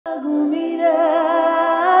Bagumira.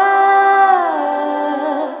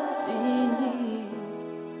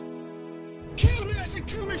 Kill me, I said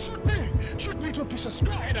kill me, shoot me. Shoot me to pieces.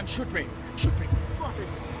 Go ahead and shoot me. Shoot me. Go ahead.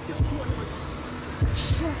 Just do whatever.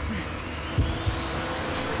 Shoot me.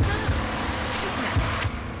 Shoot me. Shoot me.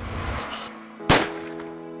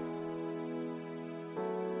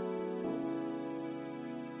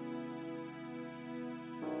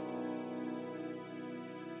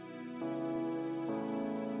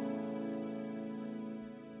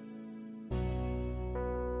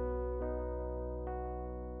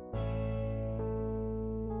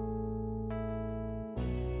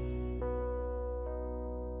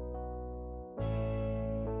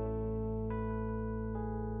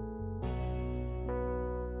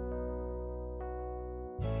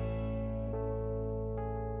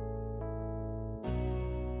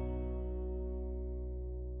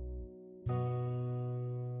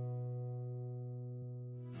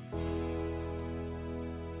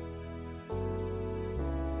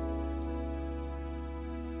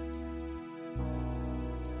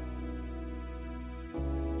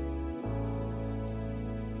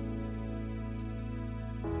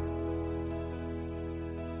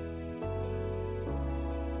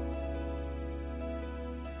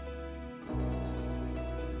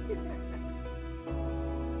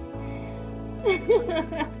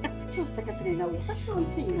 Just a second now, it's such a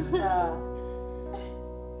routine.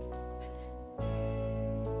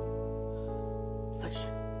 Sasha,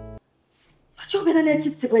 what you been on a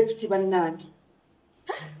kiss away to Banagi?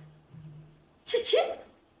 Chichi?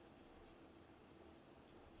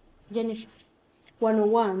 Jennifer, wano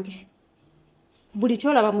wange. Buli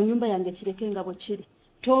kyolaba mu nyumba yange kireke nga bwe kiri.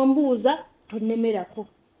 Tombuuza, tonnemerako.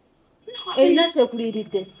 Erina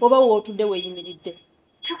kyekuliiridde, oba wootudde weeyimiridde.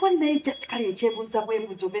 Tewanaye just kale ekyebuuza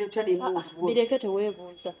bwebuuza obeera otwala ebuuzo. Bireke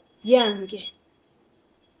teweebuuza. Yange.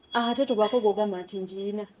 Ate tobako gw'ogamba nti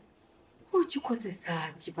ngiina.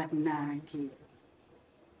 Okikozesa ki bannange?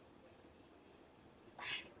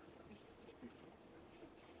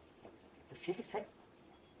 Seriously?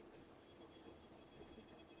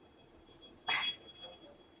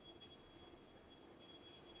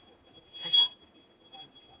 Sasha.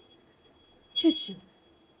 Chichi.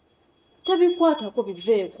 Tabikwatako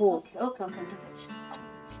biveeko. Okay.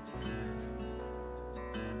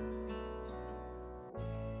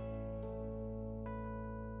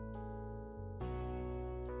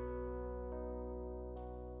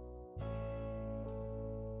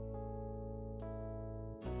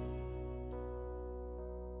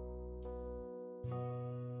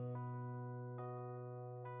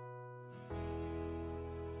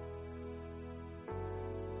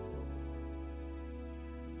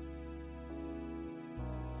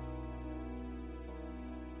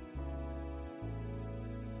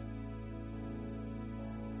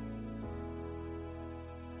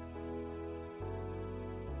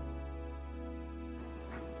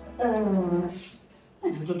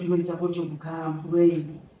 Ndotumaliza bwotyo mukambwe.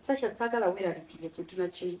 Sasha sagala weeraliikirire kintu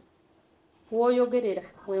nakiri. W'oyogerera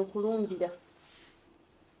weekulumbira.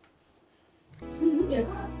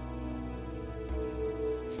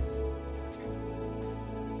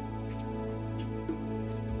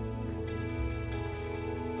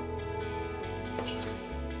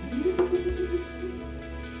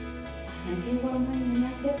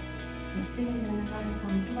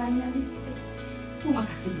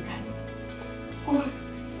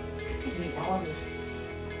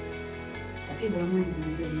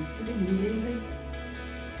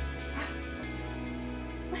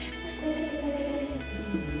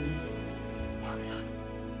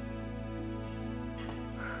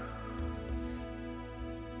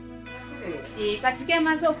 Kati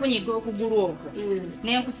kemaze okunyiga okugulu okwo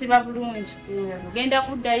n'enkusiba bulungi ogenda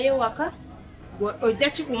kuddayo ewaka ojja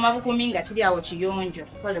kikuuma bukumi nga kiri awo kiyonjo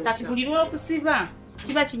kati buli lw'okusiba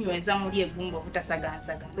kiba kinyweza muli eggumba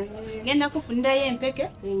obutasagasaga genda kufunirayo empeke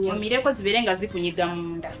omireko zibeere nga zikunyiga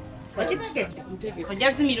munda okitegedde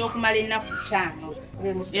ojja zimira okumala ennaku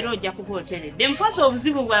 5 era ojja kuba oteredde mpooza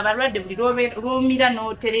obuzibu bwa balwadde buli lw'omira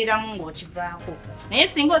n'otereramu ng'okivaako naye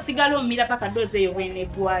singa osigala omira paka doozi eyo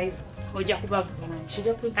bweneggwayo ojja kuba bulungi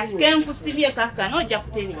kati kenkusibye kaakano ojja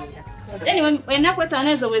kutereera anyway ennaku 5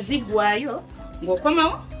 ezo bwe ziggwayo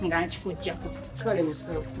ng'okomawo nga nkikuggyako Kale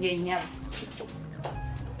musawo. yennyaba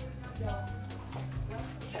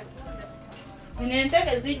zino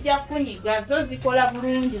enteke zijja kunyiga zo zikola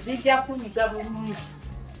bulungi zijja kunyiga bulungi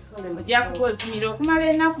ojja kuba ozimira okumala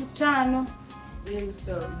ennaku 5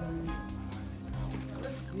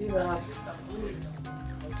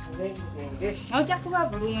 ojja kuba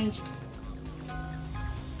bulungi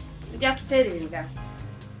ojja kutereera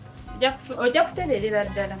ojja kutererera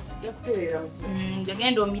ddala.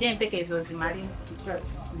 Genda omire empeke ezo zimale.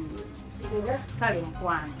 Kale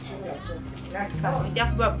nkwanzi. Ojja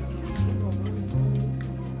kuba bulungi.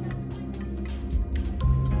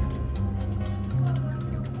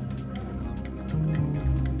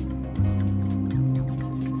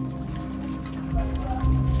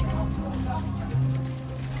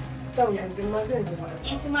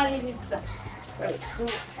 Nkumaliriza.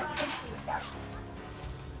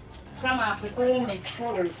 Kama akukuume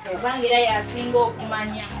kubanga era yasinga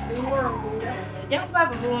okumanya. Ojja kuba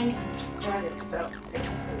bulungi.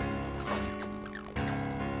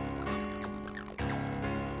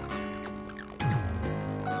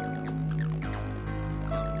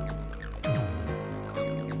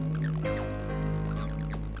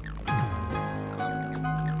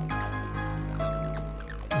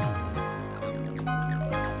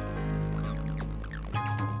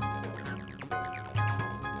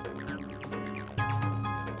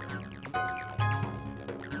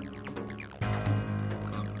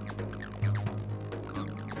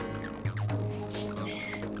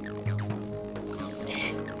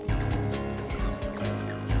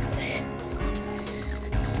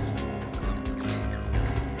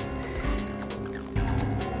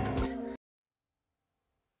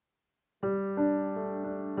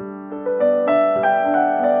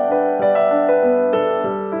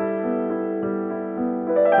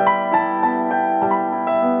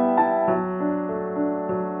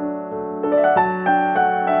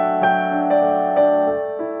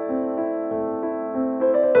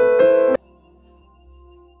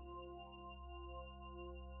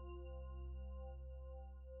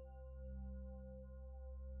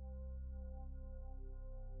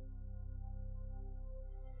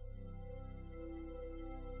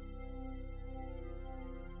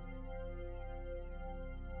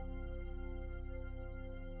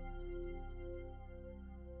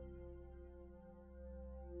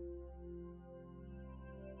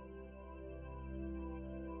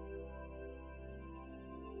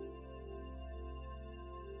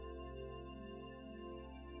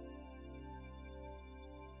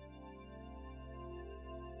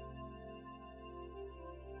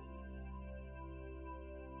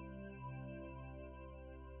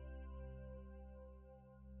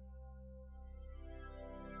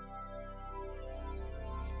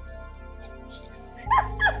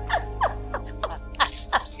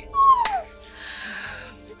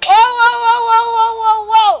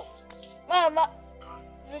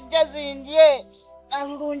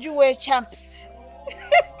 Champs.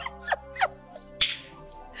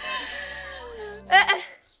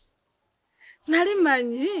 Nali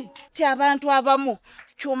manyi ti abantu abamu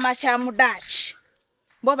kyuma kya mudachi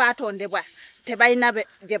bo batondebwa tebalina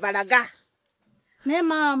gye balaga. Ne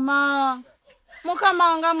mama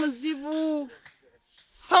mukama nga muzibu.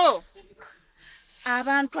 Ho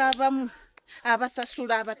abantu abamu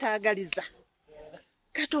abasasula abataagaliza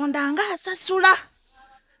Katonda nga asasula.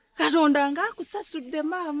 Katonda nga akusasudde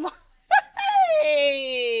mama.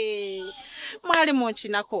 Mwali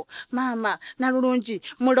monkinako mama nalulungi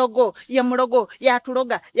mulogo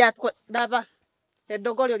yatuloga daba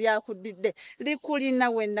eddogolyo lyakudidde likulina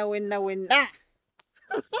wenna.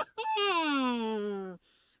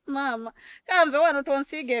 Mama kambe wano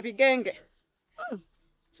tonsiiga ebigenge.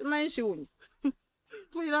 Simanyi kiwunyi.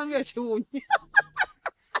 Muliranga ekiwunyi.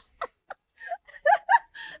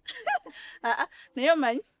 Naye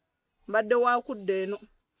manyi mbadde wakudde eno.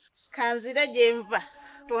 Kanzire gye nva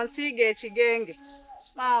tonsiiga ekigenge.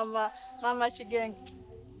 Mama kigenge.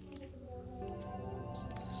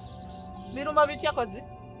 Biruma bitya kozi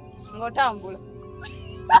ng'otambula.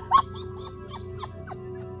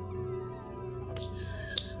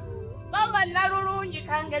 Mama nalulungi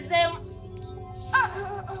kangezeemu.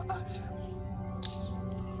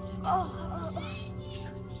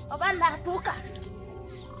 Oba natuuka.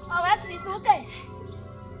 Oba situuke.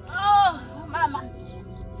 Mama.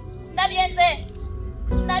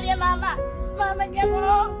 Ndabye mama. Mama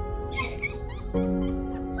nyamulo.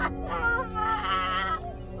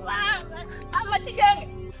 Mama kigenge.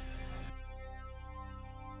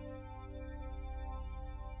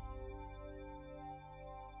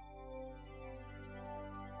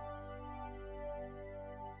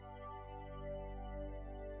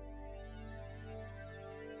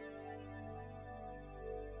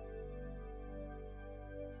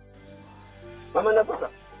 Mama nakosa.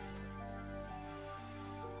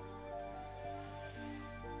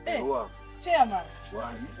 Chairman.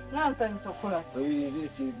 Wani? Nansa nsokola.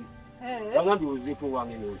 Sinzi. Bambi uzipo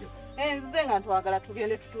wange noje. Nze nga ntwagala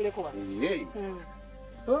tugende tutuleko wano.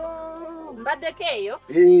 Mbaddeko eyo.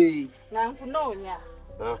 Nga nkunoonya.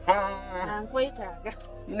 Ankwetaaga.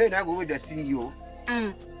 Nne nange wedda siriyo.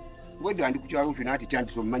 Wedda ndi ku kyalo kyo naati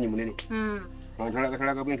kyampisa omumanyi munene.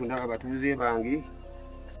 Antalagatalaga bwentyo ndaba abatuuze bange.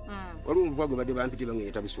 Waliwo omuvuga gwe badde bampite bange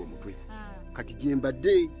yeetabisa omutwe. Kati gye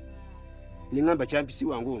mbadde ne ŋŋamba kyampisi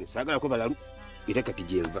wange ono saagalako balalu era kati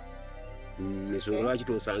gye nva. Ensonga lwaki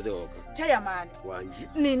tonsanze waka? Kyayamaani. Wangi.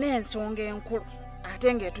 Nina ensonga enkulu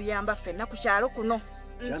ate ng'etuyamba ffenna ku kyalo kuno.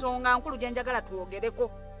 Nsonga nkulu gye njagala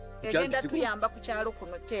twogereko. Egenda tuyamba ku kyalo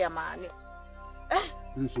kuno Kyayamaani.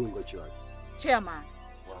 Nsonga kyalo. Kyayamaani.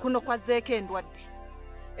 Kuno kwazzeeko endwadde.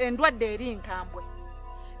 Endwadde eri nkambwe.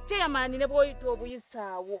 Kyayamaani ne bw'oyita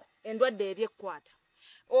obuyisaawo endwadde eri ekkwata.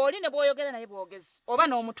 Oli ne bw'oyogera naye bwogezi oba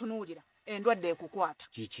n'omutunuulira endwadde ekukwata.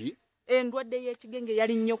 Kiki? Endwadde y'ekigenge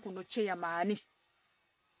yali nnyo kuno Kyayamaani.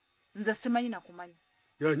 Nze simanyi nakumanyi.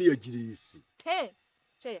 Yani yagiriisi.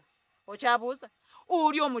 Kyeya, okyabuuza?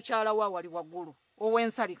 Oli omukyala wa wali waggulu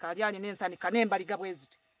ow'ensalika ali alina ensanika n'embaliga bwe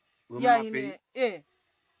ziti.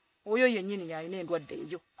 Oyo yennyini yalina endwadde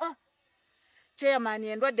eyo. Kyayamaani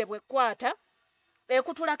endwadde bw'ekkwata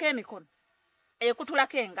ekutulako emikono,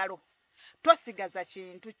 ekutulako engalo. Tosigaza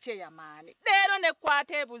kintu Kyayamaani. Leero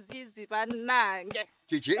nekwata ebuziizi bannange.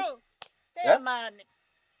 Kiki?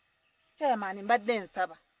 Kyayamaani mbadde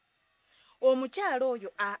nsaba omukyalo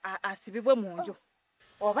oyo asibibwe mu nju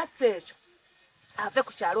oba si ekyo ave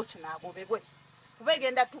ku kyalo kino agobebwe kuba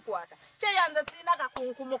egenda tukwata. Kyeyanze sirina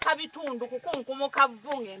kakunkumuka bitundu kukunkumuka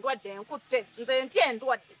vvu ng'endwadde enkutte. Nze ntya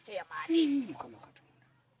endwadde Kyayamaani.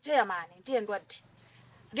 Kyayamaani ntya endwadde.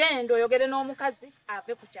 Genda oyogere n'omukazi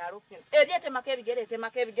ave ku kyalo kino. Eri etemako ebigere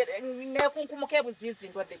nekunkumuka ebuziizi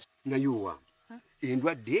ndwadde. Nayowa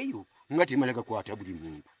endwadde eyo nga temala gakwata buli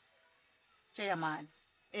muntu. Kyayamaani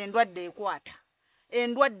endwadde ekwata.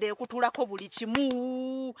 Endwadde ekutulako buli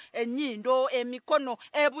kimu. Ennyindo, emikono,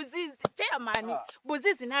 ebuziizi. Kyayamaani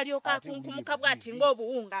buziizi n'alyoka akunkumuka bw'ati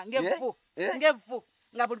ng'obuwunga ng'evvu.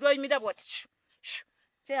 Nga buli lw'oyimira bw'ati.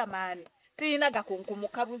 Kyayamaani sirina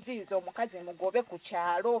gakunkumuka buziizi omukazi mugobe ku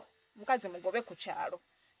kyalo.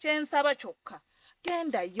 Kyensaba kyokka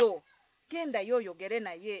gendayo oyogere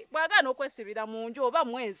naye. Bw'agaana okwesibira mu nju oba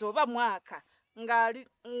mwezi oba mwaka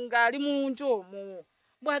ng'ali mu nju omwo.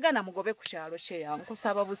 Bw'agaana mugobe ku kyalo Kyeya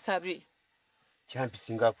nkusaba busabe.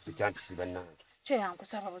 Kyampisi ngaakuze kyampisi bannange. Kyeya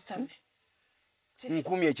nkusaba busabe.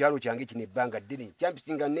 Nkumye ekyalo kyange kino ebbanga ddene.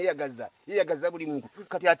 Kyampisi nga neeyagaza buli muntu.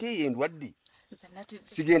 Kati ate ye endwadde.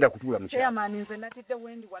 Sigenda kutuula mu kyalo. Kyayamaani nze natidde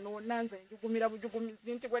wendi wano wonna nze njugumira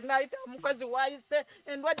bujugumizi nti bwe naayita omukazi waayise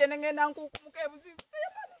endwadde ne ngenda nkunkumuka ebuziizi.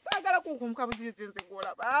 Kyayamaani saagala kunkumuka buziizi nze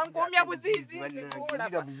gw'olaba. Nkumya buziizi nze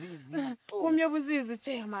gw'olaba. Nkumya buziizi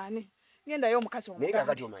Kyayamaani. Ngendayo omukazi naye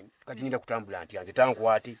kakati omanyi kati ngenda kutambula ntya nze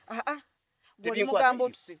tankwate.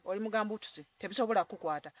 Oli mugamba otusi tebisobola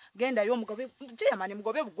kukwata. Gendayo omugobe Kyayamaani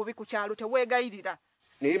mugobe bugobi ku kyalo teweegayirira.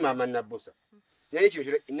 Naye maama Nabbosa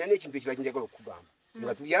nani ekintu ekirala kinjagala okukugamba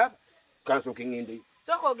nga tulyaba kansooke ŋŋendeyo.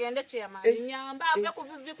 Sooka ogende Kyayamaani nyamba ave ku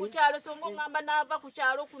bivi ku kyalo songa oŋŋamba n'ava ku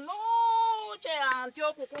kyalo kuno Kyeya ntya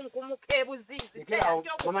okukunkumuka ebuziizi.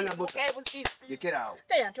 Lekeraawo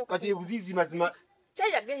kati ebuziizi mazima.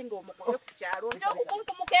 Kyeya genda omugobe ku kyalo ntya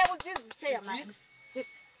okukunkumuka ebuziizi Kyayamaani.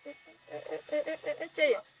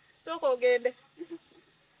 Kyeya sooka ogende.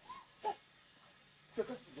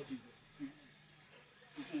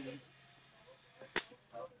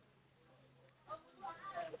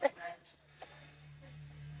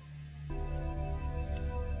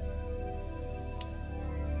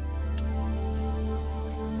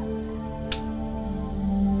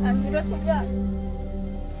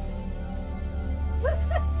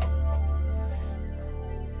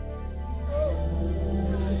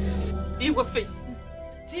 Iwe face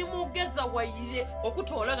timugeza wayire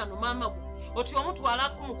okutoola gano maama gwe oti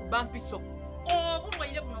omutwalako mu kubampiso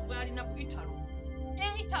obulwaire buno bwalina ku italo.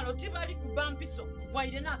 Italo tibali kubampiso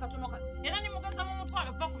wayire n'akatono kano era nimugeza mu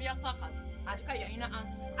mutwalo va ku byasakazi atika yalina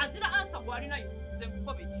ansa azira ansa gwalinayo nze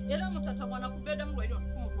nkukobe era mutata mwana kubeda mulwaire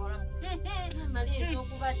kumutwalamu. Maliza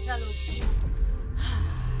okuba talo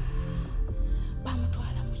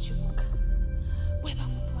bamutwala mu kibuga. Bwe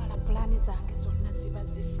bamutwala pulaani zange zonna ziba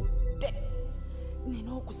zifudde.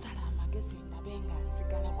 Nina okusala amagezi ndabe nga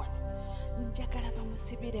nsigala wano. Njagala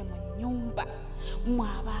bamusibire mu nnyumba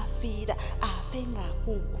mwaba afiira afe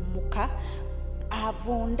ng'akunkumuka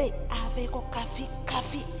avunde aveeko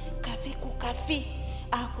kafi ku kafi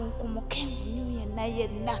akunkumuka envunyu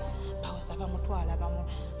yenna bawoza bamutwala bamu.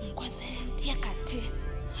 Nkoze ntya kati?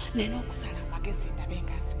 Nina okusala amagezi ndabe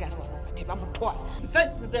nga nsigala wano nga tebamutwala.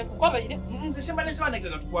 Nze nkukobeire nze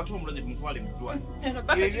sembanesibaneganga tukwate omulwadde tumutwale mu ddwaliro.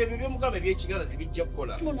 Ebyo by'omugamba eby'ekigala tebijja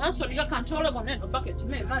kukola. Muno asolika kantoole bonna eno baketi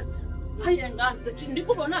meemali. Aye nga nze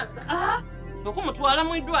ndikubona okumutwala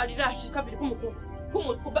mu iddwaliro ashikabiri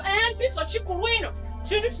kumukuba empiso kikulu ino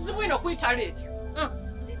kintu kizibu ino kuyitala ebyo.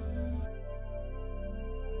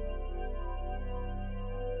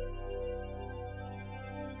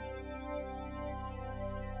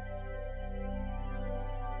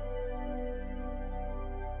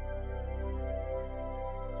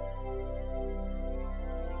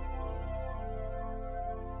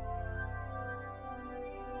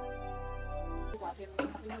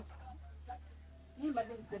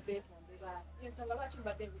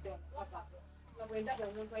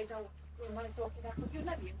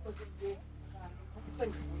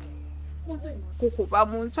 Kukuba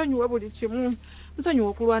munsonyiwe buli kimu, nsonyiwe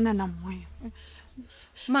okulwana nammwe.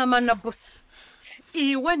 Mama Nabosa,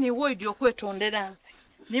 iwe niwe idi okwetondera nze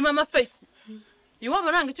ni mama Face. Iwe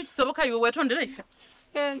abanange kitusoboka iwe wetondera ife.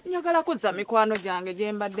 Njagala kuzza mikwano gyange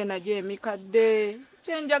gye mbadde nagyo emikadde.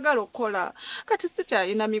 Kyenjagala okukola kati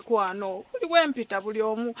sikyalina mikwano. Buli wempita buli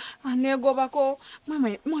omu aneegobako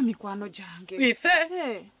mwe mikwano gyange. Ife?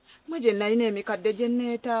 Mwe gye nalina emikadde gye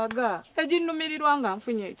neetaaga eginnumirirwa nga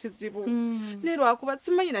nfunye ekizibu. Ne lwakuba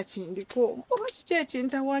simanyi na kindiko oba kiki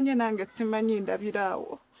ekintawaanya nange simanyi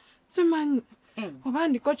ndabiraawo. Simanyi oba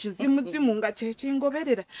ndiko kizimuzimu nga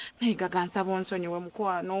kyekingoberera naye gagansaba onsonyiwe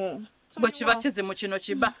mukwano. Bwe kiba kizimu kino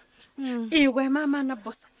kiba. Iwe mama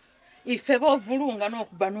Nabosa. Ife bovulunga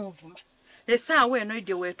n'okuba n'ovuma. Essaawa eno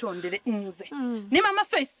idde weetondere nze. Ni mama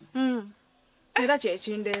Face. Era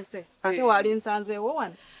kyekindeese. Ate wali nsanzeewo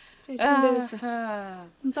wano. Kyekindeese.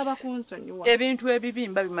 Nsaba kunsonyiwa. Ebintu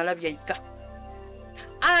ebibimba bimala byayika.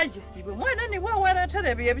 Aye, iwe mwana ni waweeretera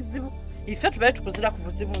ebyo ebizibu. Ife tubaye tukuzira ku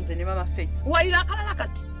buzibu nze ni mama Face. Wayira akalala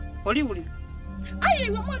kati. Oliwulira. Aye,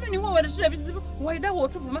 iwe mwana ni waweeretera ebizibu. Waida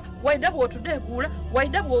bw'otuvuma, waida bw'otudeeguula,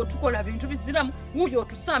 waida bw'otukola bintu biziramu, wuyo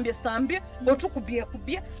otusambye, otukubye.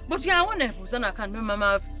 Buti awo neebuuza n'akantu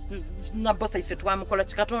mama Nabosa ife twamukola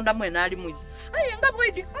kikatonda mwena ali mwiza. Aye, nga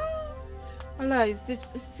bwidi. Walayi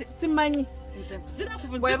simanyi.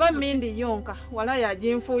 Bw'eba mmindi yonka, walayi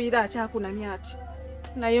aginfuuyira akyakunamya ati.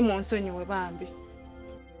 Naye munsonyiwe bambi.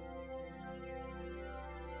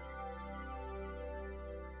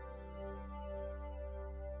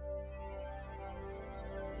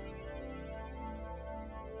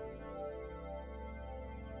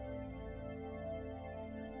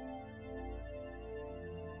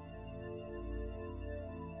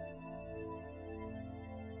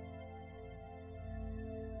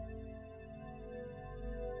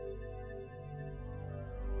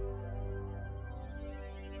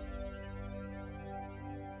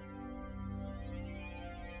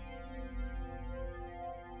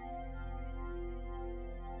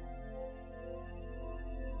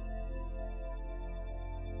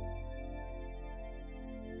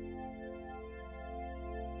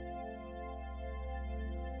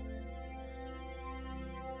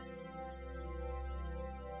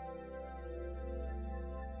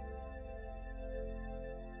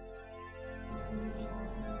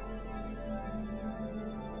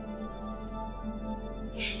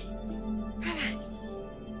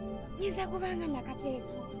 Nyinza kubanga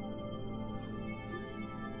nakateeko.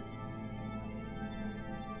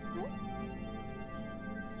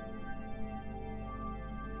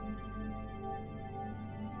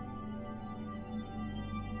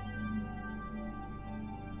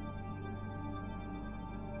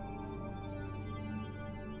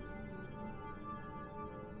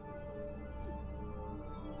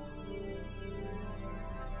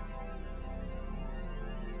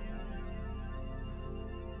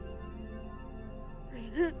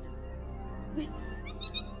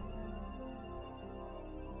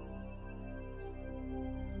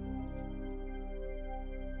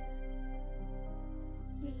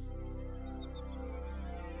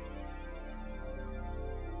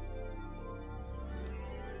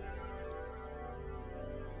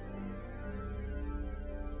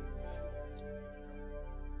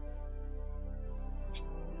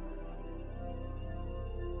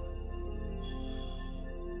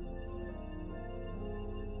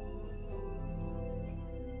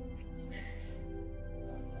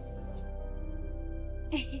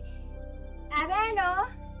 Abeno?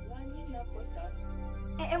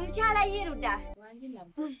 Mukyala yiruda.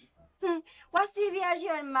 Wasiibye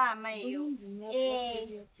atyo maama eyo.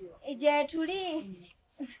 Gye tuli.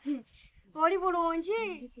 Oli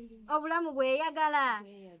bulungi? Obulamu bweyagala.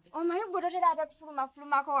 Omanyi gwe totera ate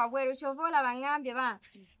kufulumako wabweru kyova olaba ngambye ba.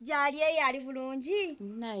 Gyali eyo ali bulungi?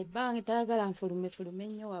 Naye bange tayagala nfulume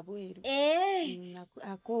nnyo wabweru.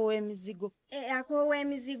 akoowa emizigo. Akoowa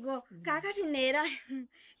emizigo. Kaakati neera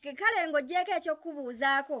kale ng'oggyeko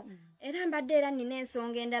ekyokubuuzaako. Era mbadde era nina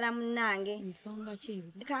ensonga endala munnange. Ensonga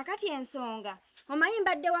ki? Kaakati ensonga. Omanyi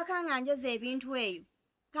mbadde waka nga njoza ebintu eyo.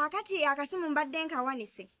 Kaakati akasimu mbadde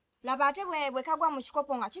nkawanise. Laba ate bwe kagwa mu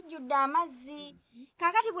kikopo nga kijjudde amazzi.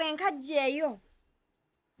 Kaakati bwe nkajja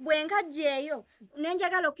eyo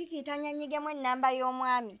nenjagala okkikiitanya nnyigemu ennamba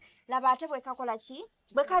y'omwami. Laba ate bwe kakola ki?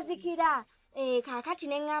 Bwe kazikira. Kaakati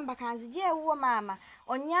ne ŋŋamba kanzije ewuwo maama.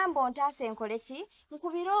 Onnyamba ontaase nkole ki?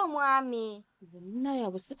 Nkubire omwami. Nze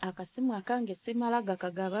munnaye akasimu akange simala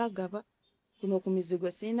gakagabagaba. Kuno ku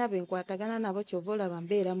mizigo sirina be nkwatagana nabo kyova olaba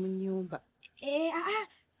mbeera mu nnyumba.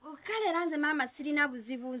 Kale era nze maama sirina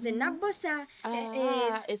buzibu nze nabbosa.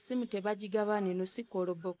 Essimu tebagigaba nino si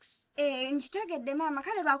call box. Nkitegedde maama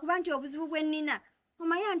kale lwakuba nti obuzibu bwe nnina.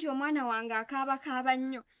 Omanya nti omwana wange akaaba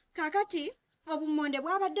nnyo. Kaakati obummonde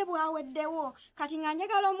bwabadde bwaweddewo. Kati nga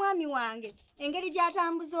njagala omwami wange engeri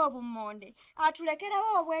gy'atambuza obummonde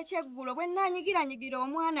atulekerawo obw'ekyeggulo bwe nnaanyigiranyigira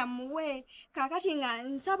omwana muwe. Kaakati nga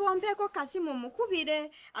nsaba ompeeko kasimu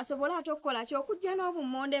mukubire asobole ate okukola ky'okujja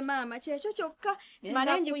n'obummonde maama kyekyo kyokka.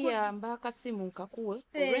 Kuyamba akasimu nkakuwe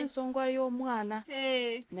olw'ensonga y'omwana.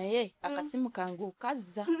 Naye akasimu kange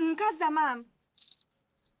okazza. Nkazza maama.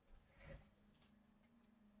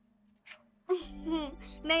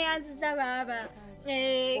 Neyanziza baaba.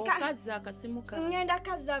 Okazza akasimu kange. Ngenda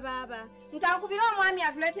kazza baaba. Nkankubira omwami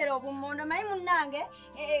atuleetera obummondo mayi munnange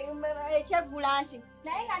ekyeggula nti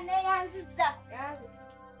naye nga neyanziza.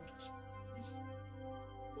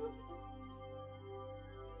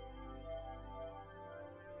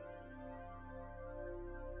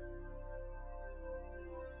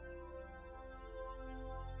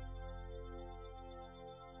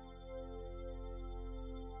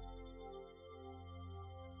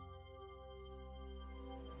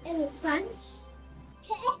 Elephant.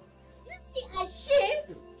 You see a sheep,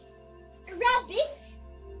 a rabbit,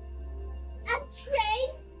 a train.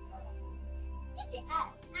 You see a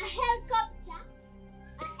helicopter,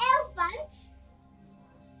 an elephant,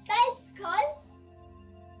 bicycle,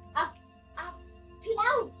 a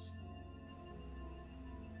cloud.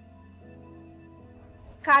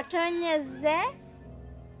 Katonyeze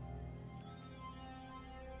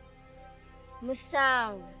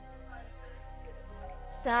musanvu.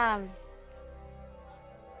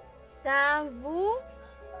 Sanvu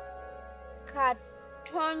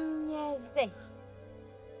katonyeze.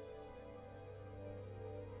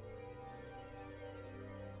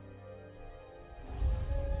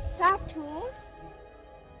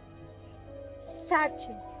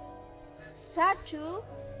 Satu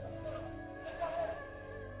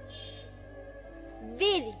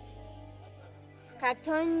bili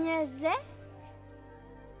katonyeze.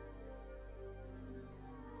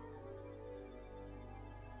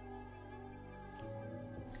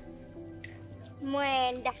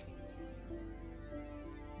 Mwenda.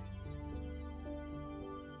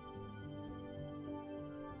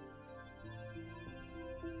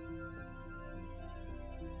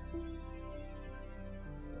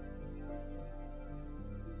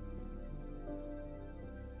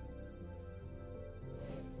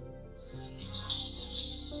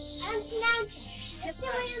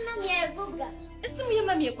 Esimu ya mami evuga. Esimu ya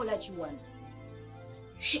mami ekola kiwana?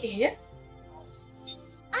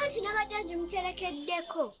 Anti nabadde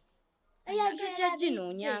mutelekeddeko.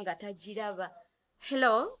 Ginoonya nga tagiraba.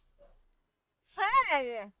 Hello?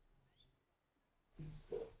 Hey.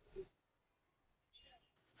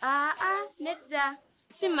 Nedda.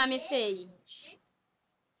 Si mami Feyi.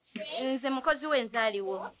 Nze mukozi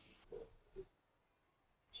w'enzaaliwo.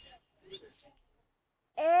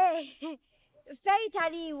 Feyi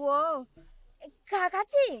taliiwo.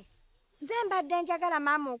 Kaakati nze mbadde njagala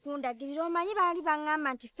maama okundagirira omanyi baali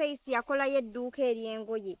baŋŋamba nti Feyi yakolayo edduuka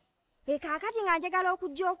ery'engoye. Kaakati nga njagala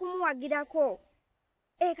okujja okumuwagirako.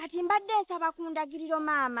 Kati mbadde nsaba kundagiriro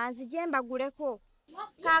maama nzije mbaguleko.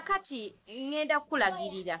 Kaakati ngenda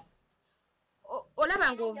kukulagirira.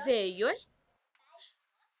 Olaba ng'oveeyo.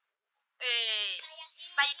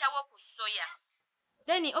 Bayitawo ku soya.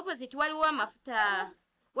 Then opposite waliwo amafuta.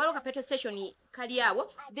 Waliwo ka petrol station kali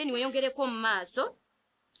awo. Then weyongereko mu maaso.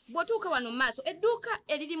 Bw'otuuka wano mu maaso edduuka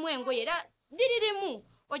eririmu engoye era diririmu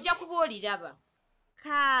ojja kuba oliraba.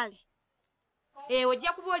 Kale.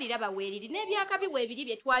 Ojja kuba oliraba weeriri n'ebyakabi weebiri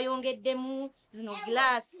bye twayongeddemu zino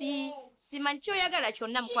gilaasi simanyi kyoyagala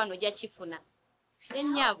kyonna mukwano ojja kifuna.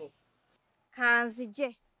 Ennyabo.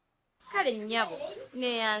 Kanzije. Kale nnyabo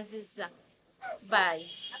neeyanzizza.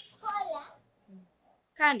 Bye.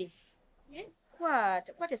 Kandi. Yes.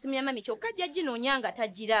 Kwata esimu ya mami kyokka ajja ginoonya nga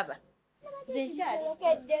tagiraba. Nze nkyali.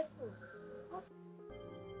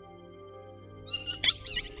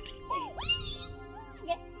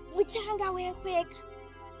 Changa wekweka.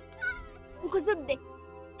 Nkuzudde.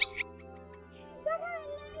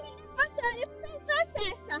 Fasa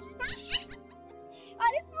fasa.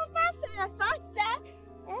 Ali fasa fasa.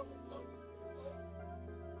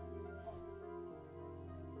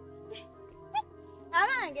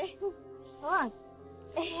 Abange. Oh.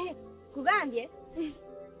 Kugambye.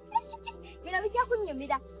 Mina bijja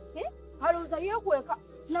kunnyumira. Alowooza yeekweka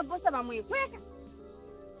na bosa bamwekweka.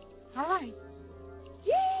 Hayi.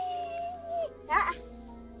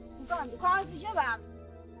 Kugambye kwanzije baba.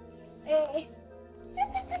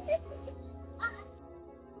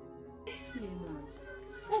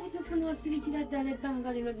 Obutufuna osirikira ddala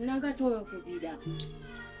ebbanga lino nagatoyo kubira.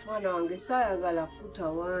 Mwana wange saayagala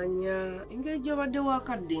kutawaanya engeri gy'obadde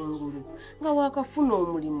waakadde engulu nga waakafuna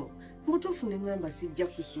omulimu mbutuufu ne ŋŋamba sijja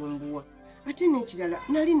kusumbuwa ate n'ekirala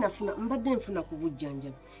nali mbadde nfuna ku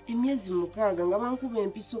bujjanjabi emyezi 6 nga bankuba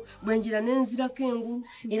empiso bwenjira n'enzirako engulu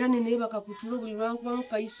era neneebaka ku tulo buli lwankubamu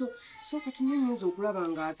kayiso so kati nnyinza okulaba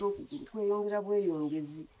ng'ate okugulu kweyongera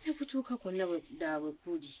bweyongezi nekutuuka kwonna bwedaabwe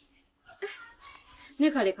kuli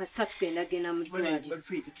nekale kasita tugendagenda mu ddwaliro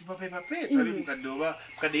tupapepape tulabe mukadde oba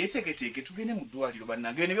mukadde yeteeketeeke tugende mu ddwaliro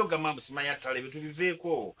bannange nebyo gamba mbu simanya ttale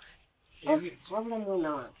byetubiveeko wabula mwana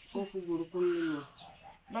wange okugulu kunnuma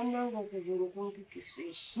bannange okugulu kunkekese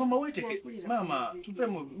mama weeteke maama tuve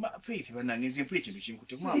mu faith bannange nze mpula ekintu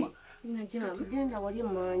kinkute maama tugenda wali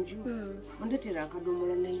emanju ondetera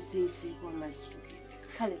akadomola nayiseyiseeko amazzi tugende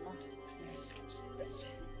kale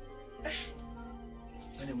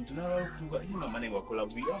ane muntu nalwakutuga mama naye wakola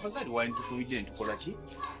bubi abazaali wani tukubidde ntukola ki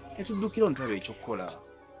netuddukira ontwala ekyokukola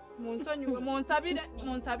munsonyiwe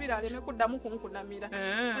munsabire aleme kuddamu kunkunamira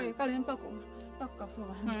kale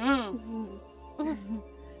mpakukafuba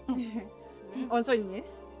onsonyiye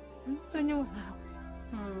nsonyiwa naawe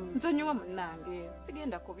nsonyiwa munnange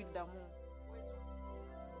sigenda kubiddamu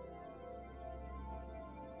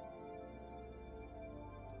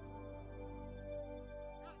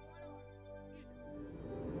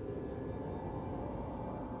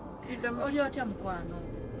oli otya mukwano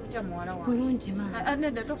otya muwala bulungi maama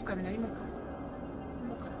nedda tofukamira imuka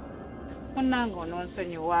munnange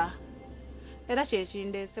ononsonyiwa era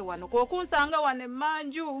kyekindeese wano kwokunsanga wano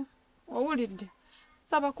emmanju owulidde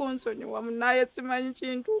saba kunsonyiwa munnaye simanyi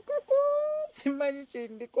kintuukako simanyi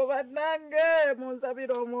kindiko bannange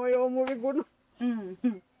munsabire omwoyo omubi guno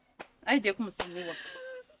ayidde kumusonyiwa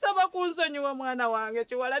saba kunsonyiwa mwana wange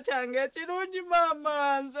kiwala kyange ekirungi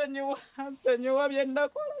maama nsonyiwa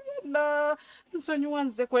byennakola byonna nsonyiwa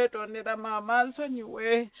nze kwetondera maama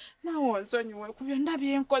nsonyiwe naawe onsonyiwe ku byonna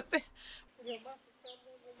byenkoze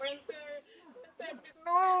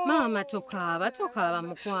maama tokaaba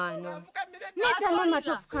mukwano nedda maama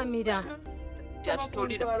tofukamira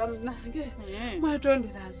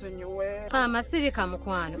mwetondera nsonyiwe maama sirika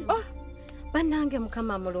mukwano bannange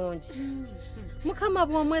mukama mulungi mukama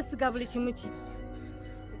bw'omwesiga buli kimu kitta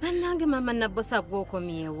bannange maama nabbosa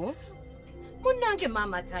bw'okomyewo munnange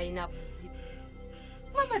maama talina kuzibu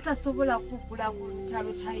maama tasobola kugula ku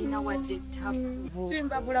lutalo talina wadde ettabu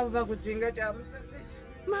kimbabula buba kuzinga kya musezi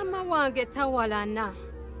maama wange tawalana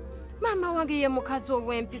maama wange ye mukazi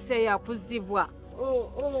ow'empisa eyakuzibwa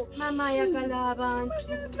maama ayagala abantu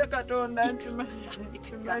katonda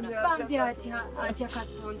bambi atya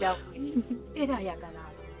katonda era ayagala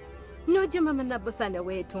abantu nojja maama nabbosa ne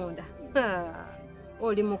weetonda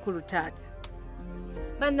oli mukulu taata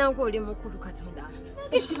bannange oli mukulu katonda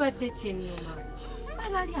ekibadde kyennyuma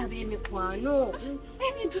abali ab'emikwano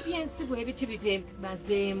ebintu by'ensi bwe biti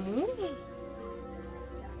bibazeemu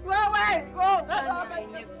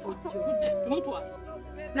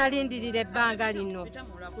nalindirira ebbanga lino